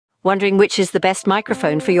Wondering which is the best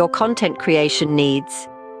microphone for your content creation needs?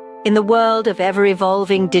 In the world of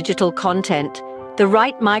ever-evolving digital content, the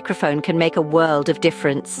right microphone can make a world of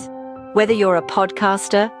difference. Whether you're a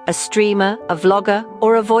podcaster, a streamer, a vlogger,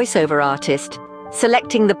 or a voiceover artist,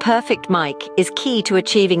 selecting the perfect mic is key to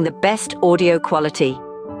achieving the best audio quality.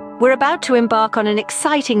 We're about to embark on an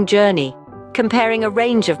exciting journey, comparing a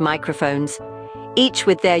range of microphones, each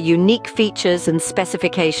with their unique features and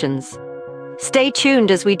specifications. Stay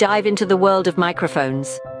tuned as we dive into the world of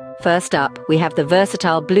microphones. First up, we have the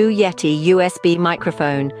versatile Blue Yeti USB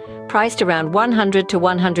microphone. Priced around $100 to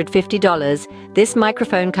 $150, this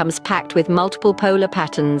microphone comes packed with multiple polar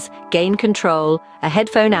patterns, gain control, a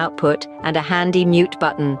headphone output, and a handy mute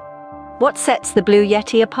button. What sets the Blue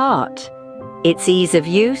Yeti apart? Its ease of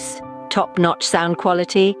use, top-notch sound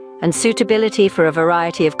quality, and suitability for a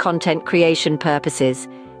variety of content creation purposes,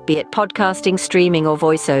 be it podcasting, streaming, or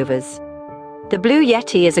voiceovers. The Blue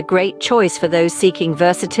Yeti is a great choice for those seeking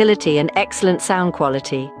versatility and excellent sound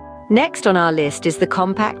quality. Next on our list is the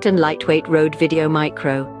compact and lightweight Rode Video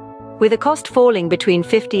Micro. With a cost falling between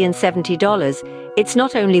 $50 and $70, it's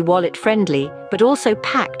not only wallet-friendly, but also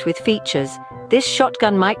packed with features. This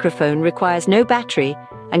shotgun microphone requires no battery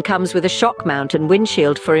and comes with a shock mount and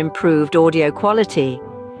windshield for improved audio quality.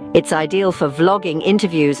 It's ideal for vlogging,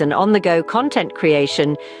 interviews, and on-the-go content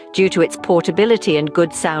creation due to its portability and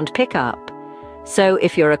good sound pickup. So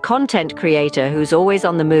if you're a content creator who's always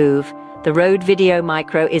on the move, the Rode Video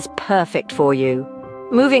Micro is perfect for you.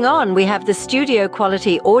 Moving on, we have the studio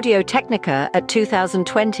quality Audio Technica at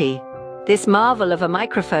 2020. This marvel of a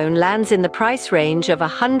microphone lands in the price range of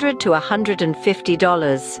 $100 to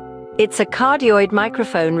 $150. It's a cardioid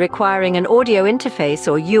microphone requiring an audio interface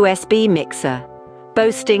or USB mixer,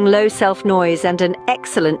 boasting low self-noise and an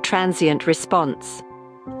excellent transient response.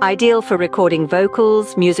 Ideal for recording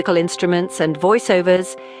vocals, musical instruments, and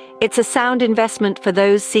voiceovers, it's a sound investment for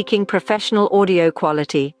those seeking professional audio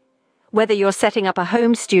quality. Whether you're setting up a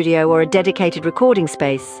home studio or a dedicated recording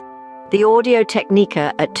space, the Audio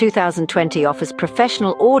Technica at 2020 offers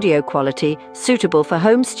professional audio quality suitable for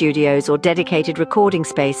home studios or dedicated recording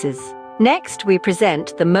spaces. Next, we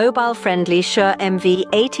present the mobile-friendly Shure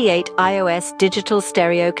MV88 iOS digital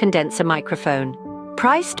stereo condenser microphone.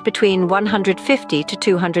 Priced between $150 to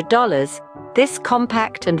 $200, this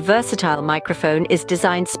compact and versatile microphone is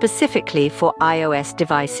designed specifically for iOS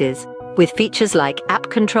devices. With features like app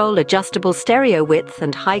control, adjustable stereo width,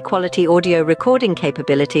 and high-quality audio recording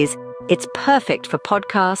capabilities, it's perfect for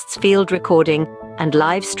podcasts, field recording, and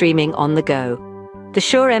live streaming on the go. The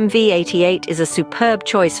Shure MV88 is a superb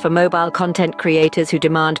choice for mobile content creators who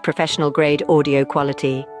demand professional-grade audio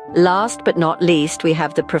quality. Last but not least, we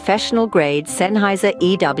have the professional-grade Sennheiser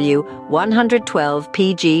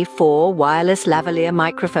EW112PG4 wireless lavalier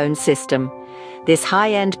microphone system. This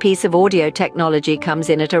high-end piece of audio technology comes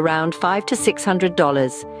in at around $500 to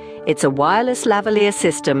 $600. It's a wireless lavalier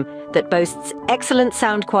system that boasts excellent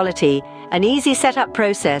sound quality, an easy setup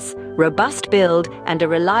process, robust build, and a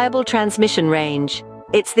reliable transmission range.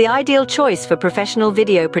 It's the ideal choice for professional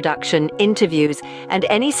video production, interviews, and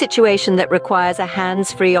any situation that requires a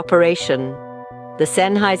hands-free operation. The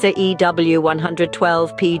Sennheiser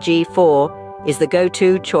EW112PG4 is the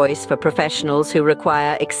go-to choice for professionals who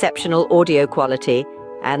require exceptional audio quality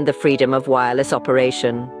and the freedom of wireless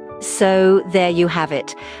operation. So there you have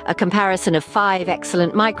it, a comparison of 5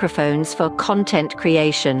 excellent microphones for content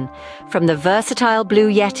creation. From the versatile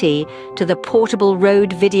Blue Yeti to the portable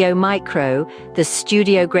Rode Video Micro, the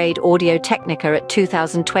studio-grade Audio Technica at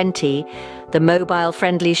 2020, the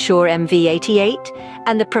mobile-friendly Shure MV88,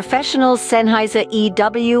 and the professional Sennheiser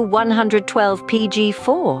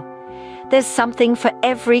EW112PG4. There's something for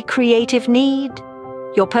every creative need.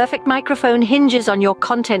 Your perfect microphone hinges on your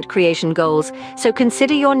content creation goals, so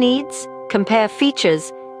consider your needs, compare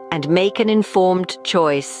features, and make an informed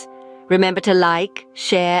choice. Remember to like,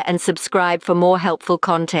 share, and subscribe for more helpful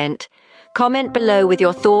content. Comment below with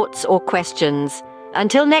your thoughts or questions.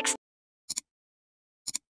 Until next